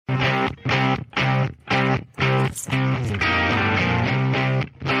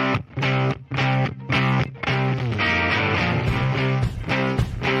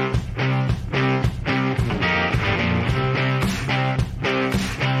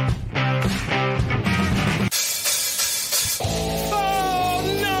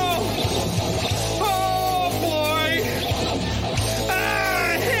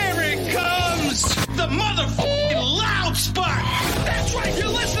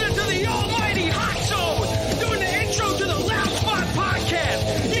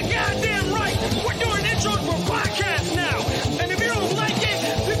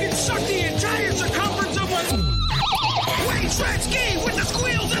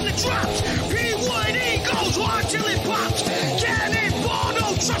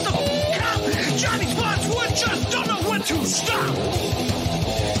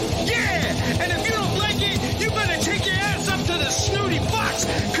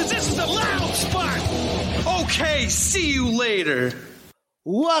Okay, see you later.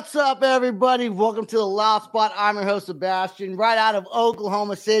 What's up, everybody? Welcome to the Loud Spot. I'm your host, Sebastian, right out of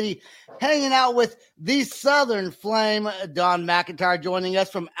Oklahoma City, hanging out with the Southern Flame, Don McIntyre, joining us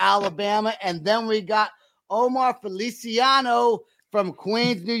from Alabama. And then we got Omar Feliciano from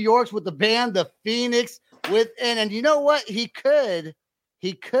Queens, New York, with the band The Phoenix Within. And you know what? He could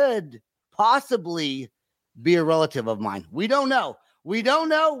possibly be a relative of mine. We don't know. We don't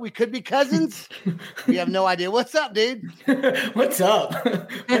know. We could be cousins. We have no idea. What's up, dude? What's up?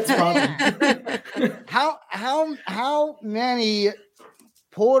 What's poppin'? How many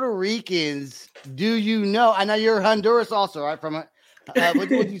Puerto Ricans do you know? I know you're Honduras also, right? From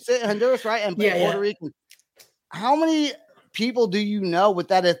would you say Honduras, right? And Puerto Rican. How many people do you know with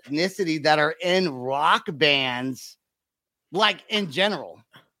that ethnicity that are in rock bands, like in general?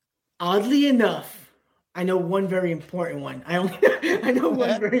 Oddly enough, I know one very important one. I know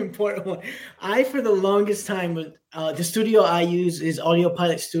one very important one. For the longest time, the studio I use is Audio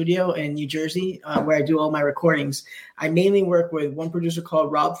Pilot Studio in New Jersey, where I do all my recordings. I mainly work with one producer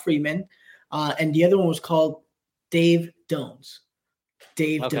called Rob Freeman, and the other one was called Dave Dones.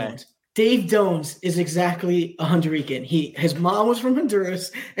 Dones. Dave Dones is exactly a Honduran. His mom was from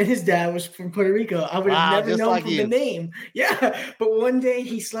Honduras and his dad was from Puerto Rico. I would have never known from the name. Yeah, but one day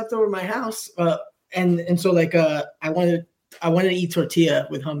he slept over my house. And so I wanted to eat tortilla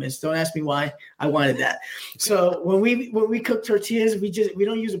with hummus. Don't ask me why. I wanted that. So when we cook tortillas, we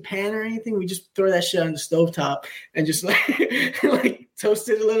don't use a pan or anything. We just throw that shit on the stovetop and just like toast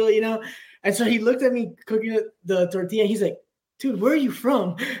it a little, you know. And so he looked at me cooking the tortilla. And he's like, "Dude, where are you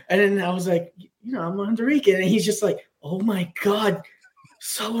from?" And then I was like, "I'm a Honduran." And he's just like, "Oh my God,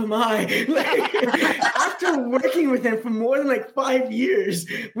 so am I." After working with him for more than 5 years,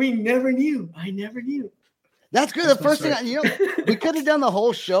 we never knew. I never knew. That's good. The first thing, we could have done the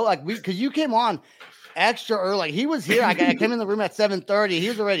whole show because you came on extra early. He was here. I came in the room at 7:30. He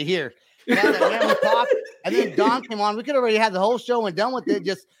was already here. We talked, and then Don came on. We could have already had the whole show and done with it,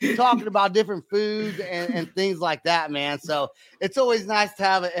 just talking about different foods and things like that, man. So it's always nice to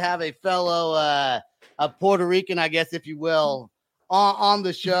have a fellow a Puerto Rican, I guess, if you will, on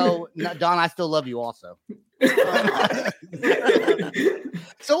the show. Don, I still love you also.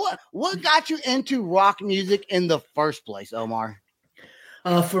 So what got you into rock music in the first place, Omar?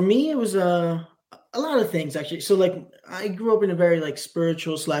 For me, it was a lot of things, actually. So I grew up in a very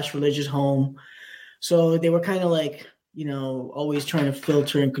spiritual / religious home. So they were kind of always trying to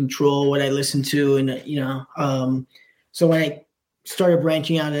filter and control what I listened to. And, so when I started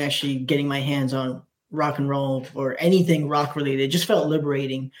branching out and actually getting my hands on rock and roll or anything rock related, it just felt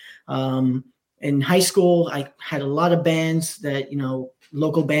liberating. In high school, I had a lot of bands that,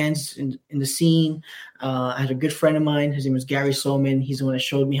 local bands in the scene. I had a good friend of mine. His name was Gary Solman. He's the one that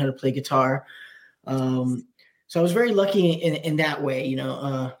showed me how to play guitar. So I was very lucky in that way.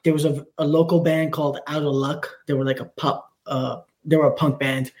 There was a local band called Out of Luck. They were they were a punk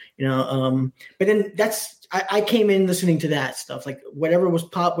band, but then I came in listening to that stuff, whatever was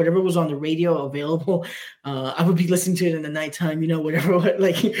pop, whatever was on the radio available. I would be listening to it in the nighttime, whatever,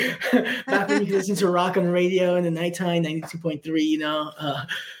 back when you could listen to rock on the radio in the nighttime, 92.3,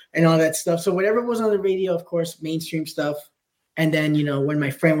 and all that stuff. So whatever was on the radio, of course, mainstream stuff. And then, when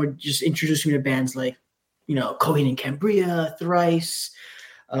my friend would just introduce me to bands like, Coheed and Cambria, Thrice,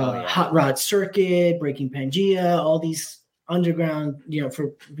 Hot Rod Circuit, Breaking Pangea, all these underground,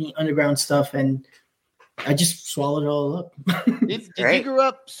 for me, underground stuff. And I just swallowed it all up. Did you grow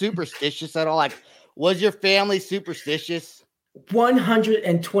up superstitious at all? Was your family superstitious?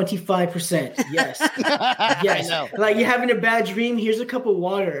 125%. Yes. Yes. You're having a bad dream. Here's a cup of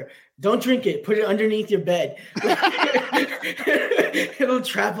water. Don't drink it. Put it underneath your bed. It'll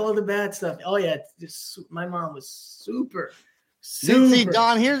trap all the bad stuff. Oh yeah, my mom was super. See,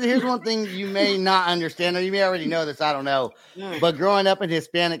 Don, here's one thing you may not understand, or you may already know this. I don't know, but growing up in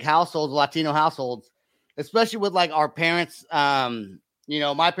Hispanic households, Latino households, especially with like our parents, my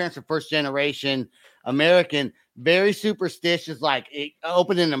parents are first generation American, very superstitious. Like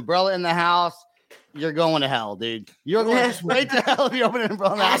open an umbrella in the house, you're going to hell, dude. You're going straight to hell if you open an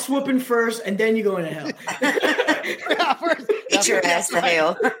umbrella. Ass whooping first, and then you're going to hell. Get your ass to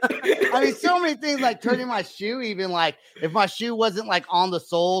hell. I mean, so many things like turning my shoe, even like if my shoe wasn't like on the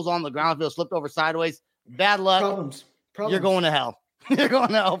soles on the ground, if it slipped over sideways, bad luck. Problems. You're going to hell. You're going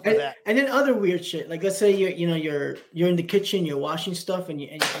to hell for that. And then other weird shit. Like let's say you're in the kitchen, you're washing stuff, and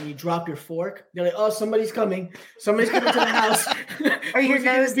you drop your fork. They're like, oh, somebody's coming. Somebody's coming to the house. Or your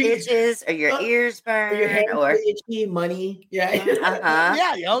nose itches, or your ears burn, or your hands or itchy, money. Yeah.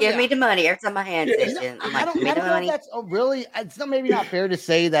 Give me the money every time my hand's itching. I'm like, give me the money. That's really. It's maybe not fair to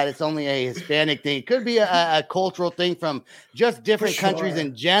say that it's only a Hispanic thing. It could be a cultural thing from just different countries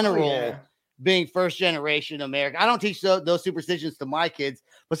in general. Oh, yeah. Being first generation American. I don't teach those superstitions to my kids,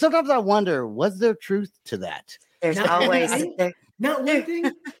 but sometimes I wonder, was there truth to that? There's always not one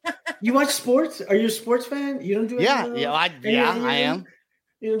thing. You watch sports? Are you a sports fan? You don't do any I am.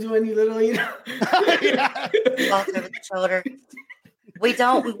 You don't do any little, Off over the shoulder. We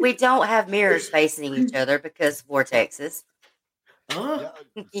don't have mirrors facing each other because vortexes.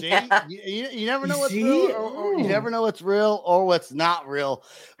 See, you never know what's real, or you never know what's real or what's not real.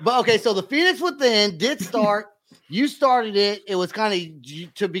 But okay, so the Phoenix Within did start. You started it. It was kind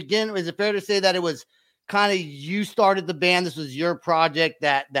of to begin. Is it fair to say that it was kind of you started the band? This was your project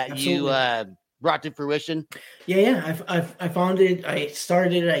that you brought to fruition. Yeah. I founded. I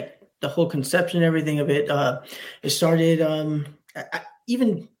started like the whole conception, and everything of it. It started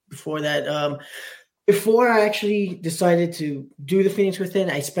even before that. Before I actually decided to do the Phoenix Within,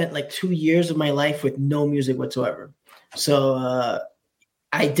 I spent like 2 years of my life with no music whatsoever. So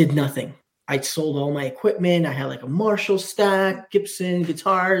I did nothing. I sold all my equipment. I had like a Marshall stack, Gibson,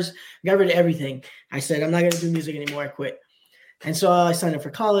 guitars, got rid of everything. I said, I'm not going to do music anymore. I quit. And so I signed up for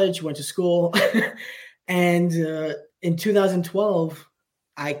college, went to school. And in 2012,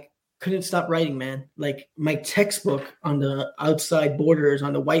 I couldn't stop writing, man. Like my textbook on the outside borders,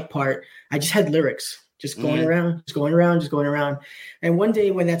 on the white part, I just had lyrics just going around. And one day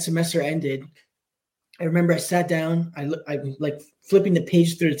when that semester ended, I remember I sat down, I like flipping the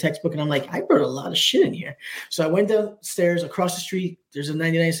page through the textbook, and I'm like, I wrote a lot of shit in here. So I went downstairs across the street. There's a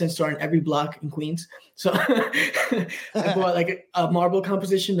 99-cent store in every block in Queens. So I bought like a marble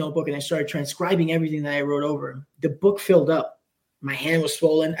composition notebook, and I started transcribing everything that I wrote over. The book filled up. My hand was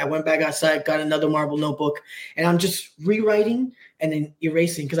swollen. I went back outside, got another marble notebook, and I'm just rewriting and then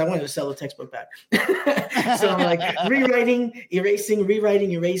erasing because I wanted to sell the textbook back. So I'm like rewriting, erasing,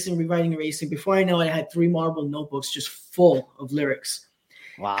 rewriting, erasing, rewriting, erasing. Before I know it, I had 3 marble notebooks just full of lyrics.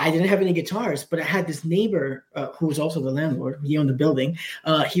 Wow. I didn't have any guitars, but I had this neighbor who was also the landlord. He owned the building.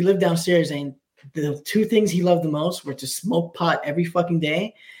 He lived downstairs, and the 2 things he loved the most were to smoke pot every fucking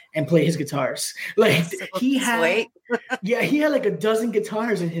day and play his guitars. Like he had like a dozen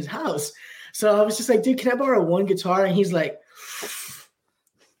guitars in his house. So I was just like, dude, can I borrow one guitar? And he's like,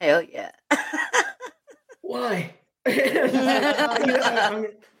 hell yeah. Why?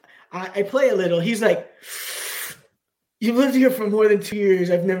 I play a little. He's like, you've lived here for more than 2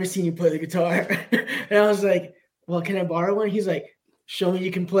 years. I've never seen you play the guitar. And I was like, well, can I borrow one? He's like, show me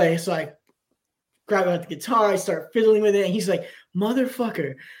you can play. So I grab out the guitar. I start fiddling with it. And he's like,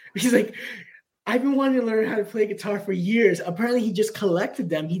 motherfucker. He's like, I've been wanting to learn how to play guitar for years. Apparently, he just collected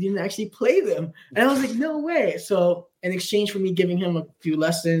them. He didn't actually play them. And I was like, no way. So in exchange for me giving him a few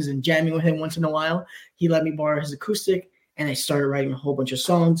lessons and jamming with him once in a while, he let me borrow his acoustic, and I started writing a whole bunch of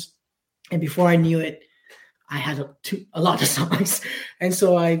songs. And before I knew it, I had a lot of songs. And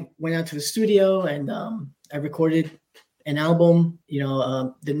so I went out to the studio, and I recorded an album.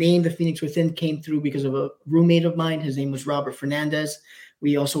 The name The Phoenix Within came through because of a roommate of mine. His name was Robert Fernandez.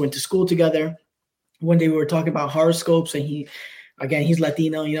 We also went to school together. One day we were talking about horoscopes, and he's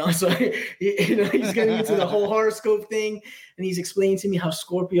Latino, so he's getting into the whole horoscope thing, and he's explaining to me how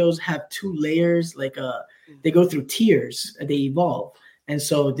Scorpios have 2 layers, like they go through tiers, they evolve, and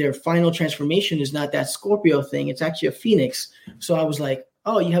so their final transformation is not that Scorpio thing; it's actually a phoenix. So I was like,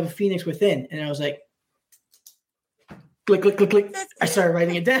 "Oh, you have a phoenix within," and I was like, click, click, click, click. I started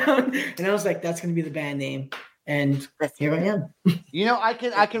writing it down, and I was like, "That's going to be the band name." And here I am. You know, I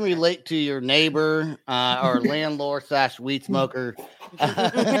can relate to your neighbor or landlord / weed smoker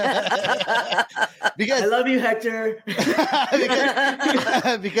because I love you, Hector.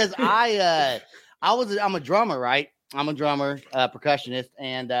 because I'm a drummer, right? I'm a drummer, percussionist,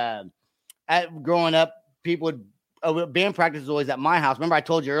 and growing up, people would band practice was always at my house. Remember, I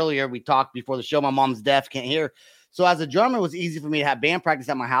told you earlier, we talked before the show. My mom's deaf, can't hear, so as a drummer, it was easy for me to have band practice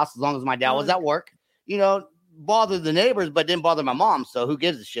at my house as long as my dad was at work. You know, bothered the neighbors, but didn't bother my mom. So who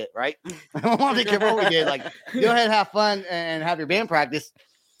gives a shit, right? My mom didn't care what we did. Like, go ahead, have fun, and have your band practice.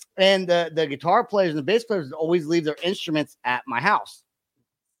 And the guitar players and the bass players always leave their instruments at my house.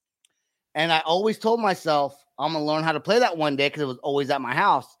 And I always told myself, I'm going to learn how to play that one day because it was always at my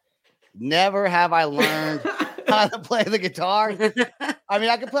house. Never have I learned how to play the guitar. I mean,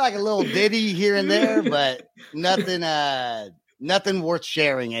 I could play like a little ditty here and there, but nothing worth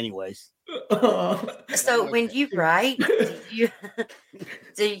sharing anyways. So when you write,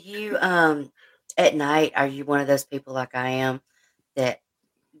 do you at night, are you one of those people like I am that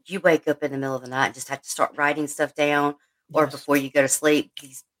you wake up in the middle of the night and just have to start writing stuff down, or before you go to sleep,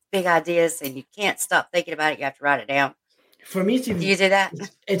 these big ideas and you can't stop thinking about it, you have to write it down? For me, it's even, do you do that?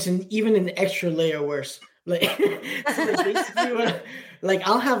 It's even an extra layer worse. Like, basically, like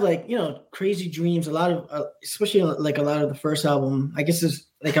I'll have like, you know, crazy dreams. A lot of, especially like a lot of the first album. I guess is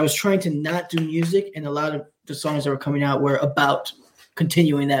like I was trying to not do music, and a lot of the songs that were coming out were about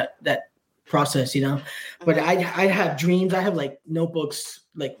continuing that process, you know. But I have dreams. I have like notebooks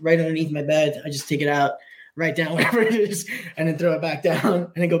like right underneath my bed. I just take it out, write down whatever it is, and then throw it back down,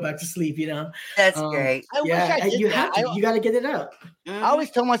 and then go back to sleep. You know, that's great. You have to. You got to get it out. I always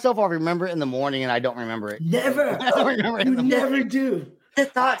tell myself I'll remember it in the morning, and I don't remember it. Never. I don't remember it. You never do. The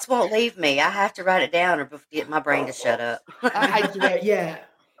thoughts won't leave me. I have to write it down or get my brain to shut up.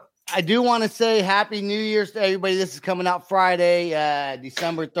 I do want to say Happy New Year's to everybody. This is coming out Friday,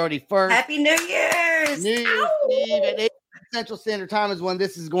 December 31st. Happy New Year's! New Year's Eve at 8 Central Standard Time is when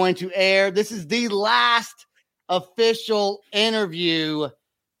this is going to air. This is the last official interview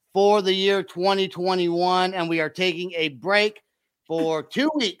for the year 2021, and we are taking a break for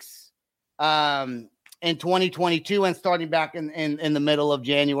 2 weeks in 2022 and starting back in the middle of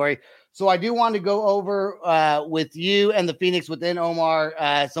January. So I do want to go over with you and the Phoenix Within, Omar,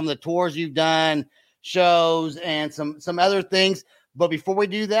 some of the tours you've done, shows, and some other things. But before we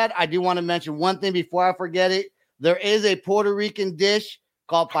do that, I do want to mention one thing before I forget it. There is a Puerto Rican dish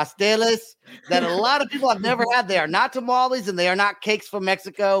called pasteles that a lot of people have never had. They are not tamales, and they are not cakes from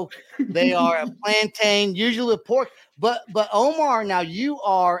Mexico. They are a plantain, usually with pork. But Omar, now you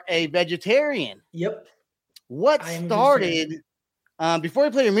are a vegetarian. Yep. What started... before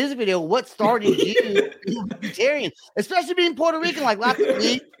you play your music video, what started you being vegetarian, especially being Puerto Rican, like lots of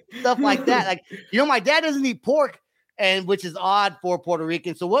meat, stuff like that? Like, you know, my dad doesn't eat pork, and which is odd for Puerto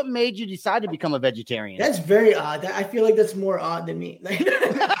Rican. So what made you decide to become a vegetarian? That's very odd. I feel like that's more odd than me.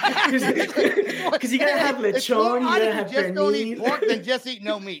 Because you gotta have lechon, you gotta have just don't eat pork, then just eat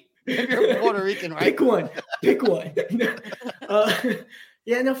no meat. If you're Puerto Rican, right? Pick one.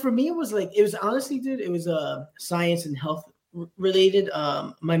 Yeah, no, for me it was honestly, dude, it was science and health related.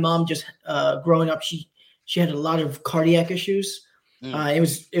 My mom just growing up, she had a lot of cardiac issues. It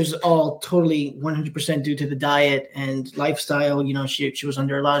was all totally 100% due to the diet and lifestyle. You know, she was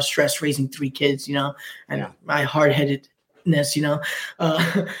under a lot of stress raising 3 kids, you know, and my hard-headedness, you know.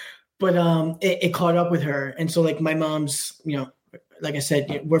 But it caught up with her. And so like my mom's, you know, like I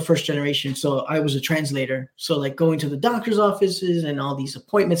said, we're first generation. So I was a translator. So like going to the doctor's offices and all these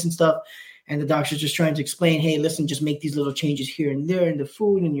appointments and stuff. And the doctor's just trying to explain, hey, listen, just make these little changes here and there in the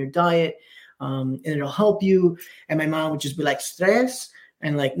food and your diet. And it'll help you. And my mom would just be like, stress?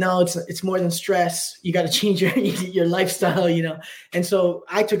 And like, no, it's more than stress. You got to change your lifestyle, you know? And so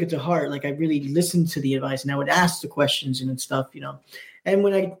I took it to heart. Like I really listened to the advice and I would ask the questions and stuff, you know? And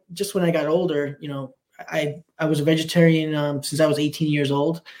when I got older, you know, I was a vegetarian since I was 18 years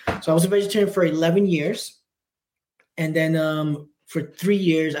old. So I was a vegetarian for 11 years. And then for 3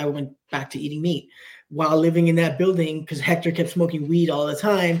 years, I went back to eating meat while living in that building because Hector kept smoking weed all the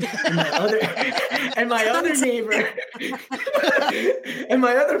time. And my other neighbor, and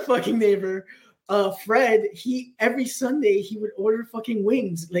my other fucking neighbor, Fred, every Sunday he would order fucking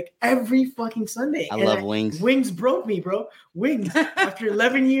wings, like every fucking Sunday. I love wings. Wings broke me, bro. Wings. After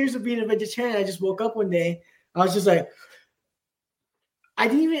 11 years of being a vegetarian, I just woke up one day. I was just like, I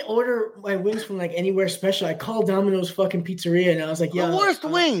didn't even order my wings from like anywhere special. I called Domino's fucking pizzeria and I was like, yo. The worst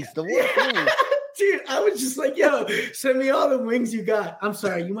wings. Dude, I was just like, yo, send me all the wings you got. I'm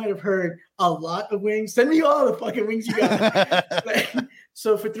sorry, you might have heard a lot of wings. Send me all the fucking wings you got.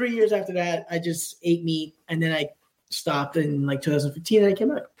 So for 3 years after that, I just ate meat, and then I stopped in like 2015, and I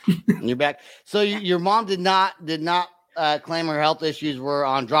came back. You're back. So your mom did not claim her health issues were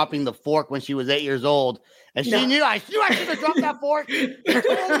on dropping the fork when she was 8 years old, and she knew I should have dropped that fork.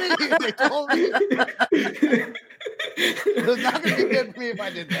 They told me. It was not going to be good for me if I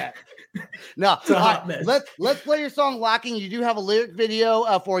did that. No, let's play your song "Lacking." You do have a lyric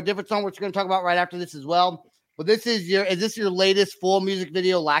video for a different song, which we're going to talk about right after this as well. But is this your latest full music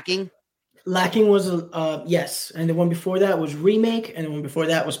video, "Lacking"? Lacking was yes, and the one before that was Remake, and the one before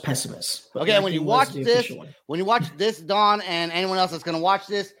that was Pessimist. But okay, when you watch this, Don, and anyone else that's going to watch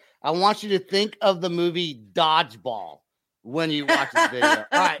this, I want you to think of the movie Dodgeball when you watch this video.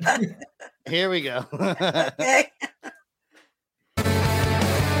 All right, here we go. Okay.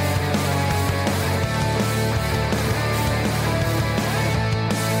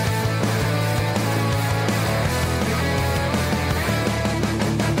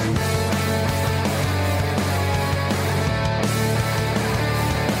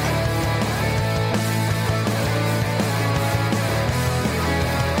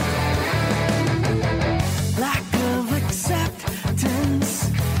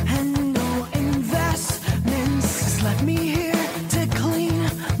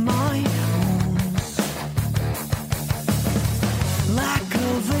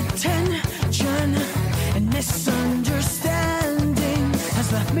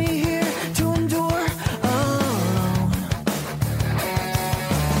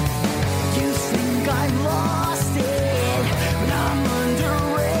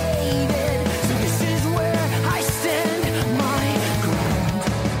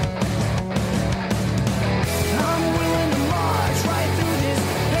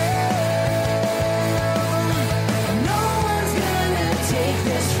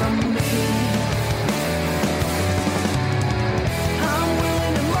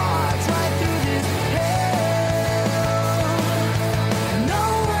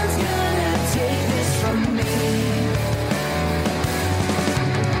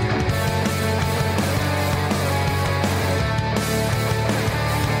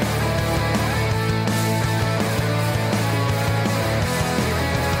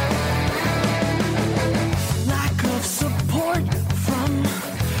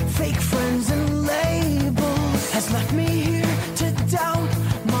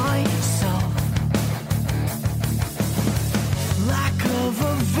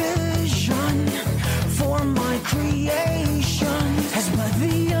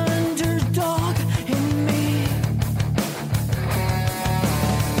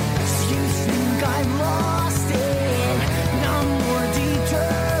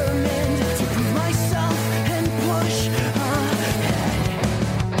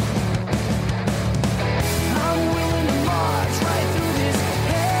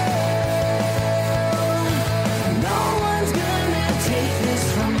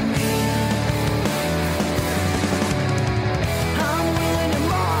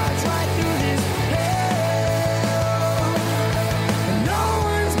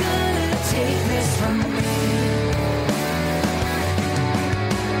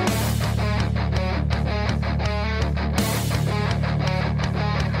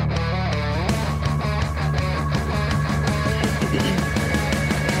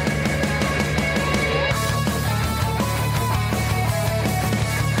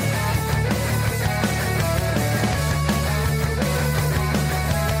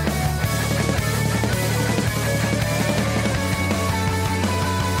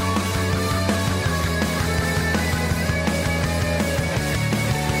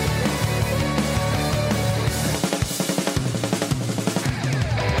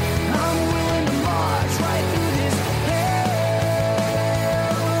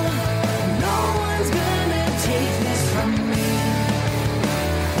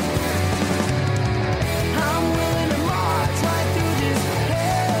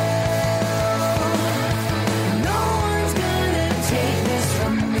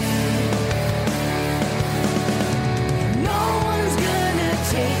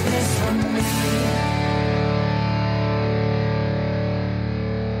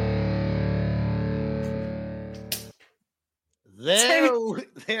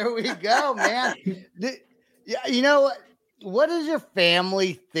 There we go, man. You know, what does your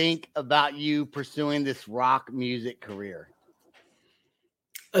family think about you pursuing this rock music career?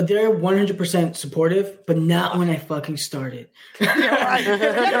 They're 100% supportive, but not when I fucking started. Right.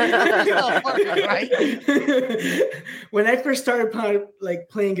 When I first started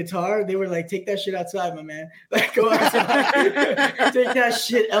playing guitar, they were like, "Take that shit outside, my man. Like, go outside. Take that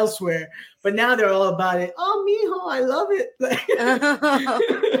shit elsewhere." but now they're all about it. Oh, mijo, I love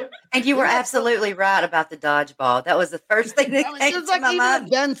it. And you were absolutely right about the dodgeball. That was the first thing that came It's to like my even mind. a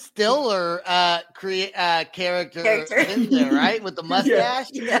Ben Stiller character in there, right? With the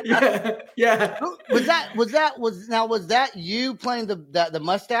mustache. Yeah. Was that you playing the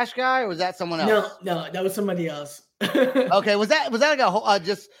mustache guy, or was that someone else? No, that was somebody else. Okay, was that like a whole,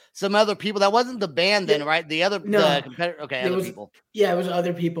 just some other people? That wasn't the band then, right? The competitor. Okay, other people. Yeah, it was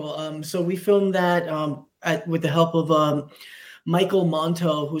other people. So we filmed that with the help of Michael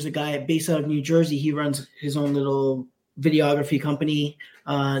Monto, who's a guy based out of New Jersey. He runs his own little videography company,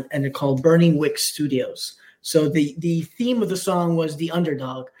 and they're called Burning Wick Studios. So the theme of the song was the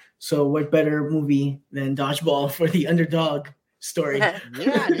underdog. So what better movie than Dodgeball for the underdog story? Yeah,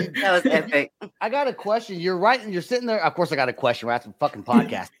 dude. That was epic. I got a question. You're right. You're sitting there. Of course, I got a question. We're at some fucking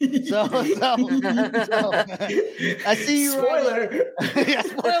podcast. So I see you. Spoiler. Yeah,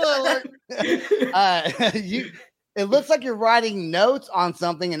 spoiler alert. It looks like you're writing notes on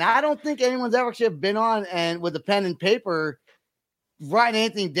something, and I don't think anyone's ever actually been on and with a pen and paper writing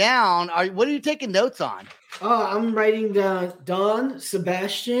anything down. What are you taking notes on? Oh, I'm writing down Don,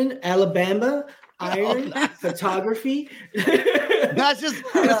 Sebastian, Alabama, iron, photography. Not just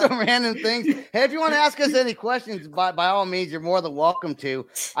some random things. Hey, if you want to ask us any questions, by all means, you're more than welcome to.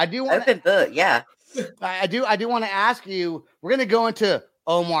 I do want Open book, yeah. I do want to ask you. We're going to go into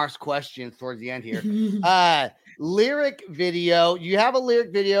Omar's questions towards the end here. Lyric video. You have a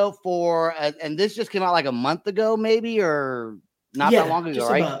lyric video for, and this just came out like a month ago, maybe, or not that long ago,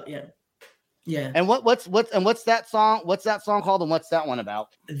 right? About, yeah. And what's that song? What's that song called? And what's that one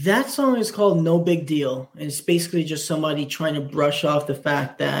about? That song is called No Big Deal. And it's basically just somebody trying to brush off the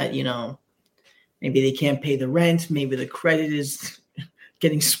fact that, maybe they can't pay the rent. Maybe the credit is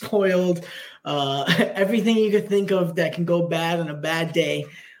getting spoiled. Everything you could think of that can go bad on a bad day.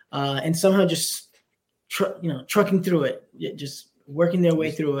 And somehow just, trucking through it. Just working their way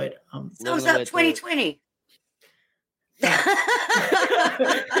through it. Thumbs up 2020.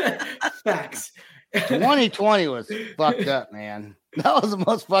 Facts. 2020 was fucked up, man. That was the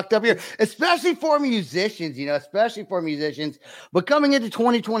most fucked up year, especially for musicians, But coming into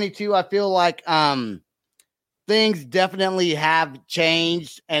 2022, I feel like things definitely have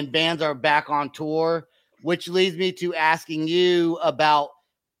changed and bands are back on tour, which leads me to asking you about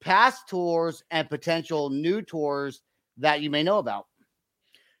past tours and potential new tours that you may know about.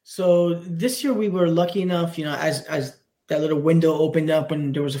 So this year we were lucky enough, as that little window opened up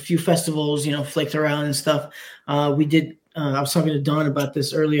and there was a few festivals, flaked around and stuff. We did. I was talking to Don about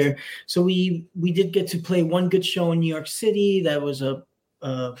this earlier. So we did get to play one good show in New York City. That was a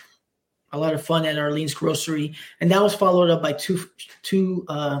lot of fun at Arlene's Grocery, and that was followed up by two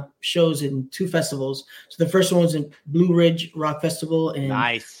shows in two festivals. So the first one was in Blue Ridge Rock Festival, and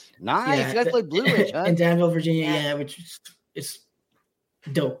nice. Yeah, you guys played Blue Ridge, huh? In Danville, Virginia, which is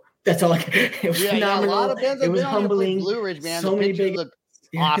dope. That's all. It was phenomenal. A lot of bands it was humbling. Blue Ridge, man. So many big, look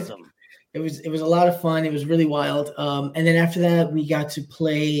awesome. It was a lot of fun. It was really wild. And then after that, we got to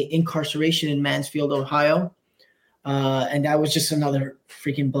play Incarceration in Mansfield, Ohio. And that was just another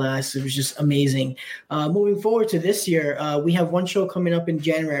freaking blast. It was just amazing. Moving forward to this year, we have one show coming up in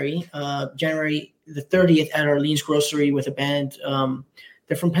January the 30th at Arlene's Grocery with a band.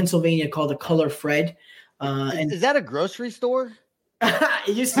 They're from Pennsylvania called The Color Fred. And is that a grocery store?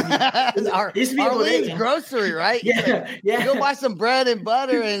 It used to be Arlene's Grocery, right? Yeah. Go buy some bread and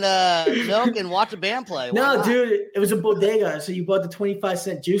butter and milk and watch a band play. No, dude, it was a bodega. So you bought the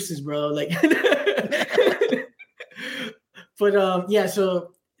 25-cent juices, bro. Like, but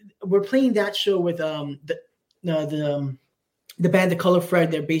so we're playing that show with the band The Color Fred.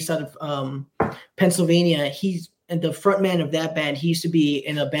 They're based out of Pennsylvania. And the front man of that band, he used to be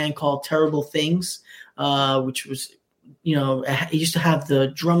in a band called Terrible Things, which was, he used to have the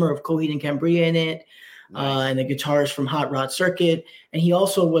drummer of Coheed and Cambria in it, and the guitarist from Hot Rod Circuit. And he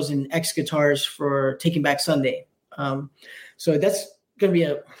also was an ex-guitarist for Taking Back Sunday. So that's going to be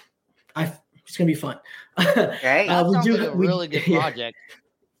it's going to be fun. Okay. Sounds like a really good project.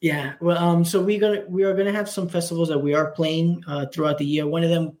 Yeah. Well, so we are going to have some festivals that we are playing throughout the year. One of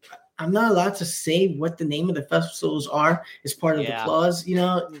them, I'm not allowed to say what the name of the festivals are. It's part of the clause,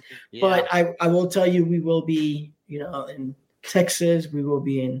 but I will tell you, we will be, in Texas, we will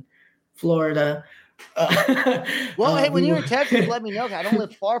be in Florida. Well, hey, when you're in Texas, let me know. I don't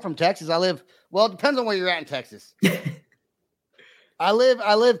live far from Texas. It depends on where you're at in Texas. I live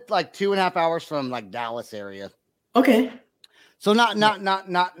like 2.5 hours from like Dallas area. Okay. So not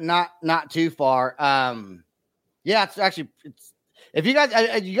too far. It's actually, if you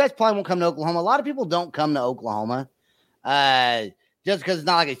guys probably won't come to Oklahoma. A lot of people don't come to Oklahoma. just because it's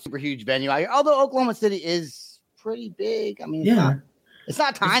not like a super huge venue out here. Although Oklahoma City is pretty big. I mean, Yeah. it's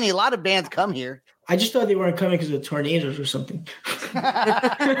not tiny. A lot of bands come here. I just thought they weren't coming because of tornadoes or something.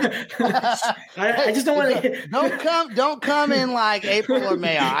 I just don't want to. Don't come in like April or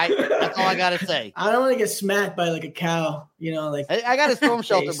May. All right, that's all I gotta say. I don't want to get smacked by like a cow. You know, like I got a storm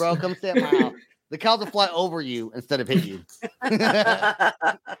shelter, bro. Come stay at my house. The cows will fly over you instead of hit you. No,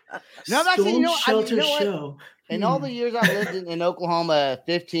 I'm actually, shelter show. In all the years I've lived in Oklahoma,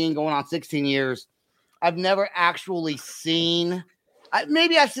 15 going on 16 years, I've never actually seen.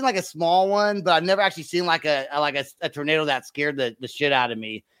 Maybe I've seen like a small one, but I've never actually seen like a tornado that scared the shit out of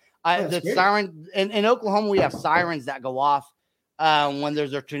me. The siren in Oklahoma, we have sirens that go off when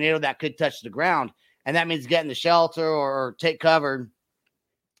there's a tornado that could touch the ground, and that means get in the shelter or take cover.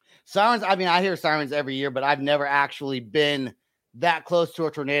 Sirens. I mean, I hear sirens every year, but I've never actually been that close to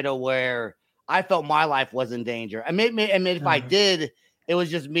a tornado where I felt my life was in danger. And maybe if I did, it was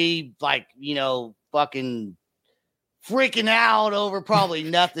just me, like, fucking freaking out over probably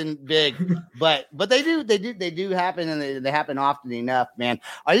nothing big, but they do happen, and they happen often enough, man.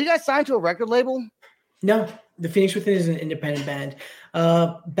 Are you guys signed to a record label? No, the Phoenix Within is an independent band.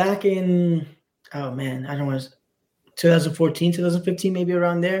 Back in, I don't want to, 2014, 2015, maybe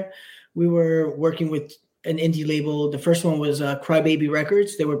around there, we were working with an indie label. The first one was Crybaby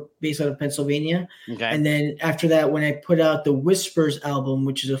Records. They were based out of Pennsylvania. Okay. And then after that, when I put out the Whispers album,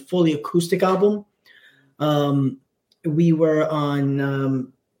 which is a fully acoustic album, we were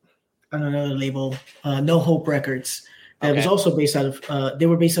on another label, No Hope Records. That was also based out of. They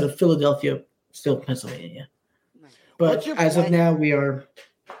were based out of Philadelphia, still Pennsylvania. But as of now, we are.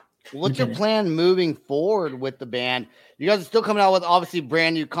 What's your plan moving forward with the band? You guys are still coming out with obviously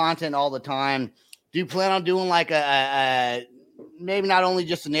brand new content all the time. Do you plan on doing like a maybe not only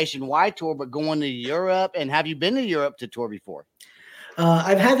just a nationwide tour, but going to Europe? And have you been to Europe to tour before?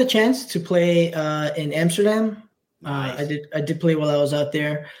 I've had the chance to play in Amsterdam. Nice. I did play while I was out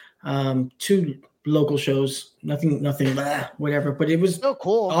there. 2 local shows, nothing, whatever. But it was so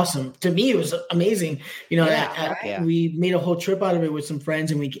cool. Awesome. To me, it was amazing. We made a whole trip out of it with some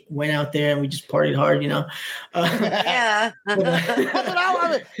friends, and we went out there and we just partied hard. Yeah. That's what I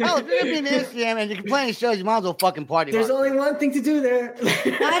love it. Oh, if you're gonna be in Amsterdam and you're playing shows, you might as well fucking party. There's only one thing to do there.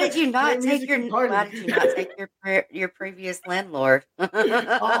 Why did you not take your previous landlord? Oh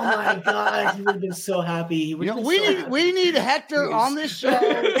my God, he would have been so happy. We need Hector on this show.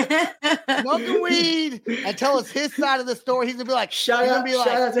 Smoking weed and tell us his side of the story. He's gonna be like, shout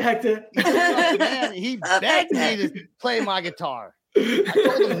out to Hector. Man, he begged me to play my guitar. I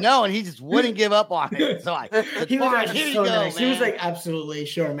told him no, and he just wouldn't give up on it. So he was so nice. Man. He was like, absolutely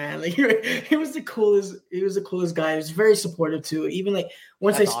sure, man. Like he was the coolest. He was the coolest guy. He was very supportive too. Even like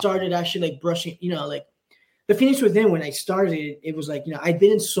once I started actually like brushing, like the Phoenix Within. When I started, it was like I'd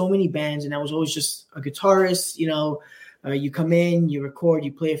been in so many bands, and I was always just a guitarist. You come in, you record,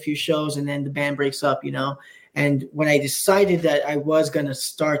 you play a few shows, and then the band breaks up, And when I decided that I was going to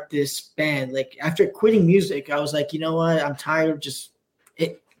start this band, like after quitting music, I was like, you know what? I'm tired of just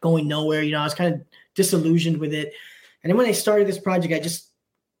it going nowhere. I was kind of disillusioned with it. And then when I started this project, I just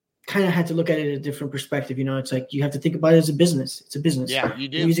kind of had to look at it in a different perspective. It's like you have to think about it as a business. It's a business. Yeah, you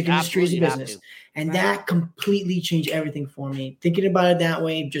do. The music industry is a business. And that completely changed everything for me. Thinking about it that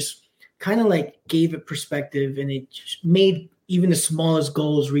way just kind of like gave it perspective, and it just made even the smallest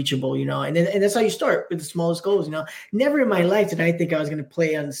goals reachable, and that's how you start with the smallest goals, Never in my life did I think I was going to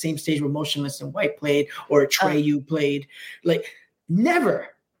play on the same stage where Motionless and White played or Treyu played, like never,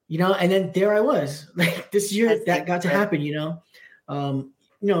 and then there I was like this year that got to happen,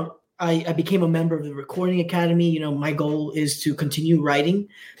 I became a member of the Recording Academy. My goal is to continue writing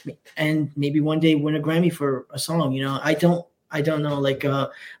and maybe one day win a Grammy for a song, I don't know, like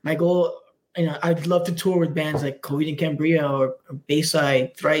my goal, I'd love to tour with bands like Coheed and Cambria or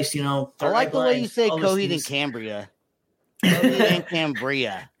Bayside, Thrice, I like the way you say Coheed and Cambria. Coheed and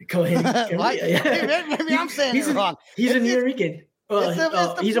Cambria. Coheed and Cambria, yeah. Maybe I'm saying it wrong. He's a Puerto Rican.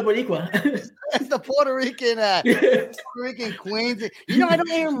 He's a Boricua. It's the Puerto Rican Queens. I don't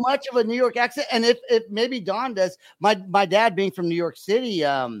hear much of a New York accent. And if maybe Don does, my dad being from New York City,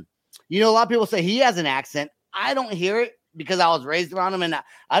 a lot of people say he has an accent. I don't hear it, because I was raised around him, and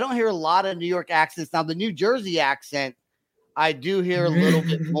I don't hear a lot of New York accents. Now, the New Jersey accent, I do hear a little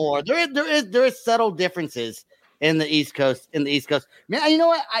bit more. There is subtle differences in the East Coast. Man, you know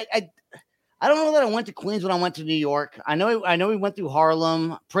what? I don't know that I went to Queens when I went to New York. I know we went through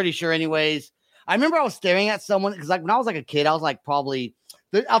Harlem. Pretty sure, anyways. I remember I was staring at someone because, like, when I was like a kid, I was like probably.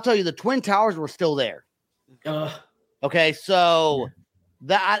 I'll tell you, the Twin Towers were still there. Okay, so.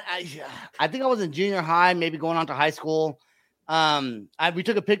 That I think I was in junior high, maybe going on to high school. We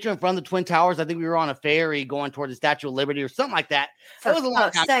took a picture in front of the Twin Towers. I think we were on a ferry going toward the Statue of Liberty or something like that. It was a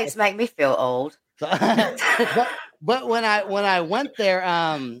long time. Sakes, make me feel old. So, but when I went there,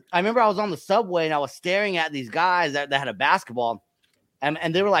 I remember I was on the subway and I was staring at these guys that had a basketball,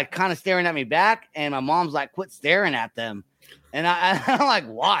 and they were like kind of staring at me back. And my mom's like, "Quit staring at them," and I'm like,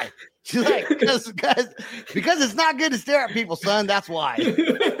 "Why?" She's like, because it's not good to stare at people, son. That's why.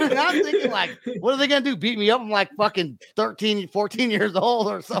 And I'm thinking, like, what are they going to do? Beat me up? I'm like fucking 13, 14 years old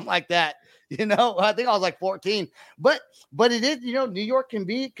or something like that. You know, I think I was like 14. But it is, you know, New York can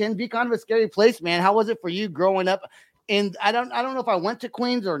be kind of a scary place, man. How was it for you growing up? And I don't know if I went to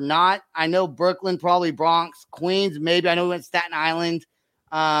Queens or not. I know Brooklyn, probably Bronx, Queens, maybe. I know we went to Staten Island.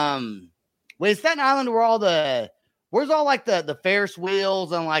 Wait, Staten Island where's all like the Ferris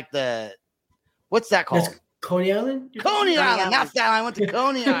wheels and like what's that called? That's Coney Island? Coney Island. Not Staten Island. I went to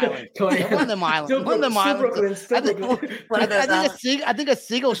Coney Island. One of them islands. One of them islands. I think a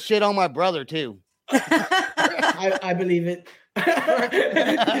seagull shit on my brother too. I believe it.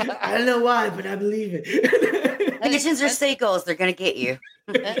 I don't know why, but I believe it. Pigeons are seagulls. They're gonna get you.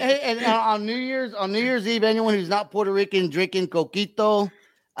 and on New Year's Eve, anyone who's not Puerto Rican drinking coquito.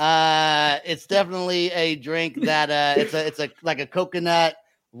 It's definitely a drink that it's like a coconut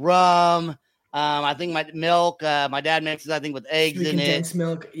rum. I think my milk. My dad mixes, I think, with eggs in it. Condensed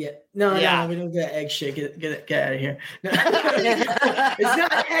milk. Yeah. No, we don't get egg shit. Get out of here. No. It's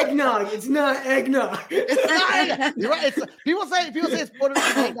not eggnog. It's not eggnog. It's not. You're right. People say it's Puerto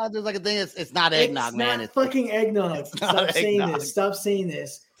Rican eggnog. There's like a thing. It's not eggnog, man. It's fucking eggnog. Stop saying this. Stop saying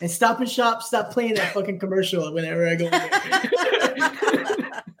this. And Stop and Shop. Stop playing that fucking commercial whenever I go there.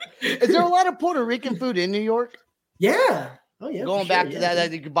 Is there a lot of Puerto Rican food in New York? Yeah. Oh yeah. Going back to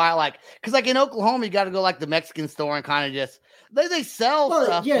that you could buy because like in Oklahoma, you got to go like the Mexican store and kind of just they sell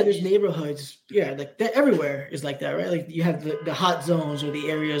stuff. Yeah, there's neighborhoods. Yeah, like everywhere is like that, right? Like you have the hot zones or the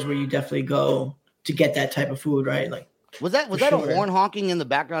areas where you definitely go to get that type of food, right? Like was that a horn honking in the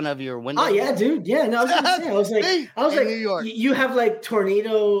background of your window? Oh yeah, dude. Yeah, no, I was gonna say, I was like, New York. You have like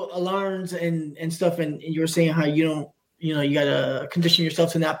tornado alarms and stuff, and you were saying how you don't. You know, you got to condition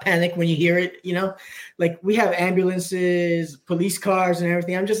yourself to not panic when you hear it, you know? Like, we have ambulances, police cars, and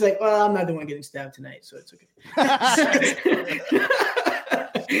everything. I'm just like, well, I'm not the one getting stabbed tonight, so it's okay.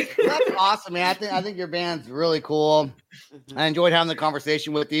 That's awesome, man. I think your band's really cool. I enjoyed having the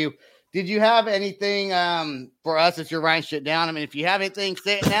conversation with you. Did you have anything for us as you're writing shit down? I mean, if you have anything,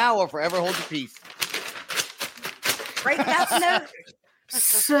 say it now or forever hold your peace. Break that note.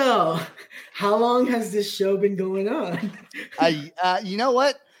 So, how long has this show been going on? You know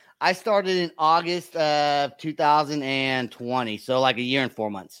what? I started in August of 2020, so like a year and 4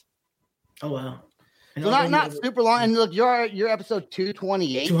 months. Oh wow! So not super long. And look, you're episode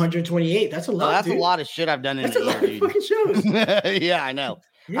 228. 228. That's a lot. That's a lot of shit I've done in a lot of fucking shows. Yeah, I know.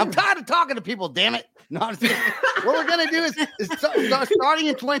 Yeah. I'm tired of talking to people. Damn it! No, what we're gonna do is starting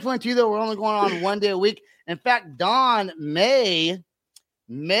in 2022. Though we're only going on 1 day a week. In fact, Dawn may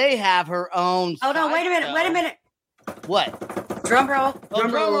have her own. Oh no! Wait a minute! What? Drum roll!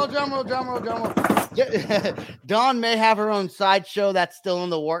 Drum roll! Dawn may have her own sideshow that's still in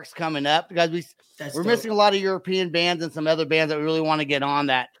the works coming up because we're missing a lot of European bands and some other bands that we really want to get on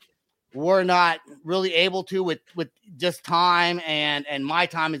that we're not really able to with just time and my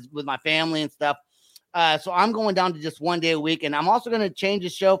time is with my family and stuff. So I'm going down to just 1 day a week, and I'm also going to change the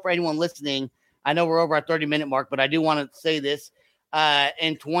show for anyone listening. I know we're over our 30-minute mark, but I do want to say this.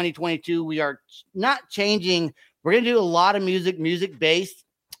 In 2022, we are not changing. We're going to do a lot of music based,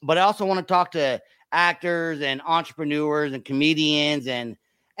 but I also want to talk to actors and entrepreneurs and comedians and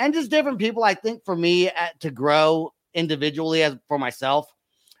just different people. I think for me to grow individually as for myself,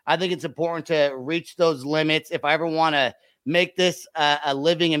 I think it's important to reach those limits. If I ever want to make this a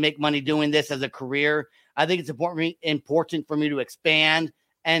living and make money doing this as a career, I think it's important for me to expand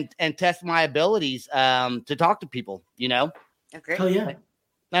and test my abilities to talk to people, you know? Okay. Oh yeah.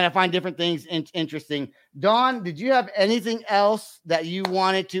 And I find different things interesting. Dawn, did you have anything else that you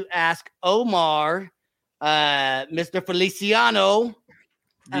wanted to ask Omar, Mr. Feliciano,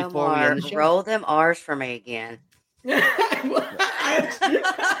 before we end the show? Roll them R's for me again. I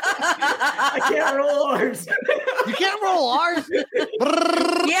can't roll R's. You can't roll R's?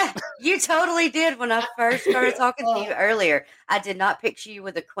 Yeah, you totally did when I first started talking to you earlier. I did not picture you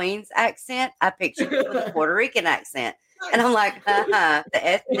with a Queens accent. I pictured you with a Puerto Rican accent. And I'm like, the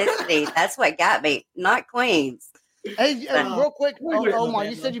ethnicity, that's what got me, not Queens. Hey, real quick, Omar,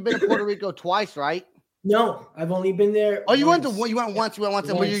 you said you've been to Puerto Rico twice, right? No, I've only been there. Oh, you went once.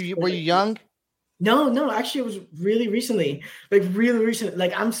 And were you young? No, actually, it was really recently. Like,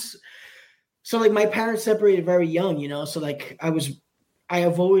 So like my parents separated very young, you know. So like this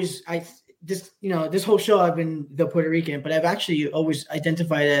whole show I've been the Puerto Rican, but I've actually always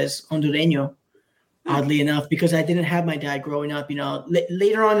identified as Hondureño, oddly enough, because I didn't have my dad growing up. You know,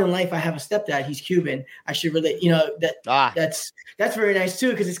 later on in life, I have a stepdad. He's Cuban. I should relate. You know that's very nice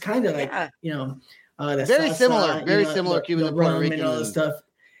too, because it's kind of like you know, very salsa, similar Cuban to Puerto Rican and all this stuff.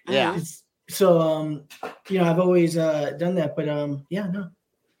 Yeah. So you know, I've always done that, but yeah, no.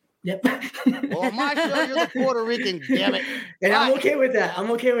 Yep. Well, on my show, you're the Puerto Rican, damn it. And I'm okay with that.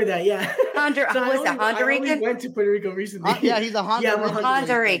 Yeah. Honduran? I went to Puerto Rico recently. Yeah, he's a Honduran. Yeah, I'm a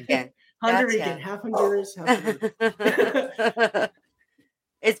Honduran. Honduran, half Honduras, half Honduras.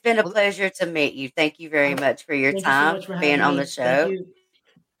 It's been a pleasure to meet you. Thank you very much for your time, for being on the show.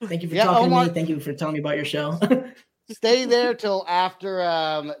 Thank you for talking to me. Thank you for telling me about your show. Stay there till after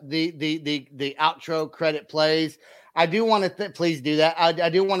the outro credit plays. I do want to please do that. I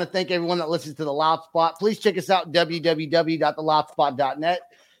do want to thank everyone that listens to The Loud Spot. Please check us out, www.theloudspot.net.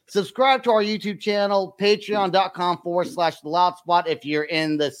 Subscribe to our YouTube channel, patreon.com/The Loud Spot. If you're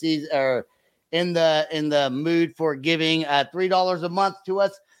in the season or in the mood for giving $3 a month to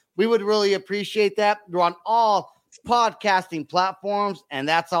us, we would really appreciate that. We're on all podcasting platforms, and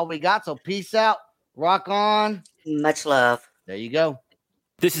that's all we got. So peace out. Rock on. Much love. There you go.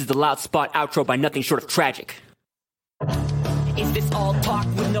 This is The Loud Spot outro by Nothing Short of Tragic. Is this all talk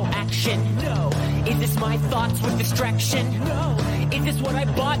with no action? No. Is this my thoughts with distraction? No. Is this what I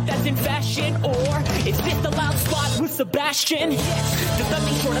bought that's in fashion? Or is this The Loud Spot with Sebastian? Yes. Does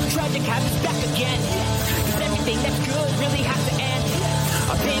Nothing Short of Tragic have us back again? Yes. Does everything that's good really have to end? Yes.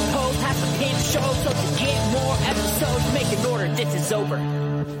 Our pin post has to pin show, so to get more episodes, make an order, this is over.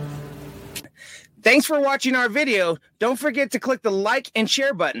 Thanks for watching our video. Don't forget to click the like and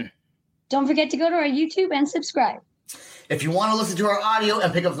share button. Don't forget to go to our YouTube and subscribe. If you want to listen to our audio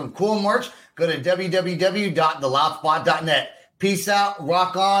and pick up some cool merch, go to www.theloudspot.net. Peace out,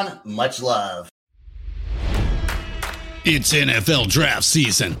 rock on, much love. It's NFL draft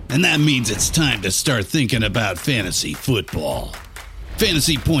season, and that means it's time to start thinking about fantasy football.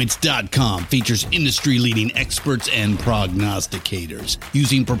 FantasyPoints.com features industry-leading experts and prognosticators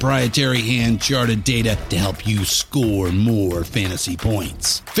using proprietary hand-charted data to help you score more fantasy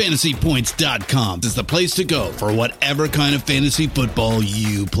points. FantasyPoints.com is the place to go for whatever kind of fantasy football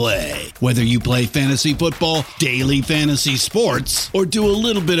you play. Whether you play fantasy football, daily fantasy sports, or do a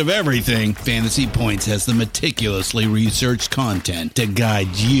little bit of everything, Fantasy Points has the meticulously researched content to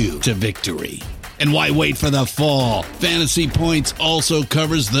guide you to victory. And why wait for the fall? Fantasy Points also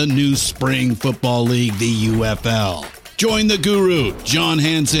covers the new spring football league, the UFL. Join the guru, John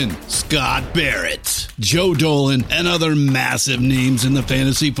Hansen, Scott Barrett, Joe Dolan, and other massive names in the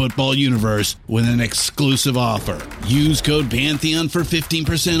fantasy football universe with an exclusive offer. Use code Pantheon for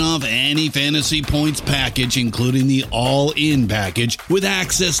 15% off any Fantasy Points package, including the all-in package, with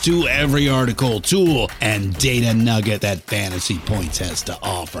access to every article, tool, and data nugget that Fantasy Points has to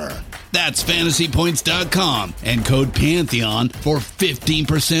offer. That's FantasyPoints.com and code Pantheon for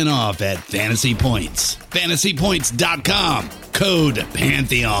 15% off at Fantasy Points. FantasyPoints.com, code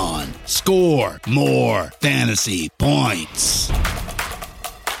Pantheon. Score more fantasy points.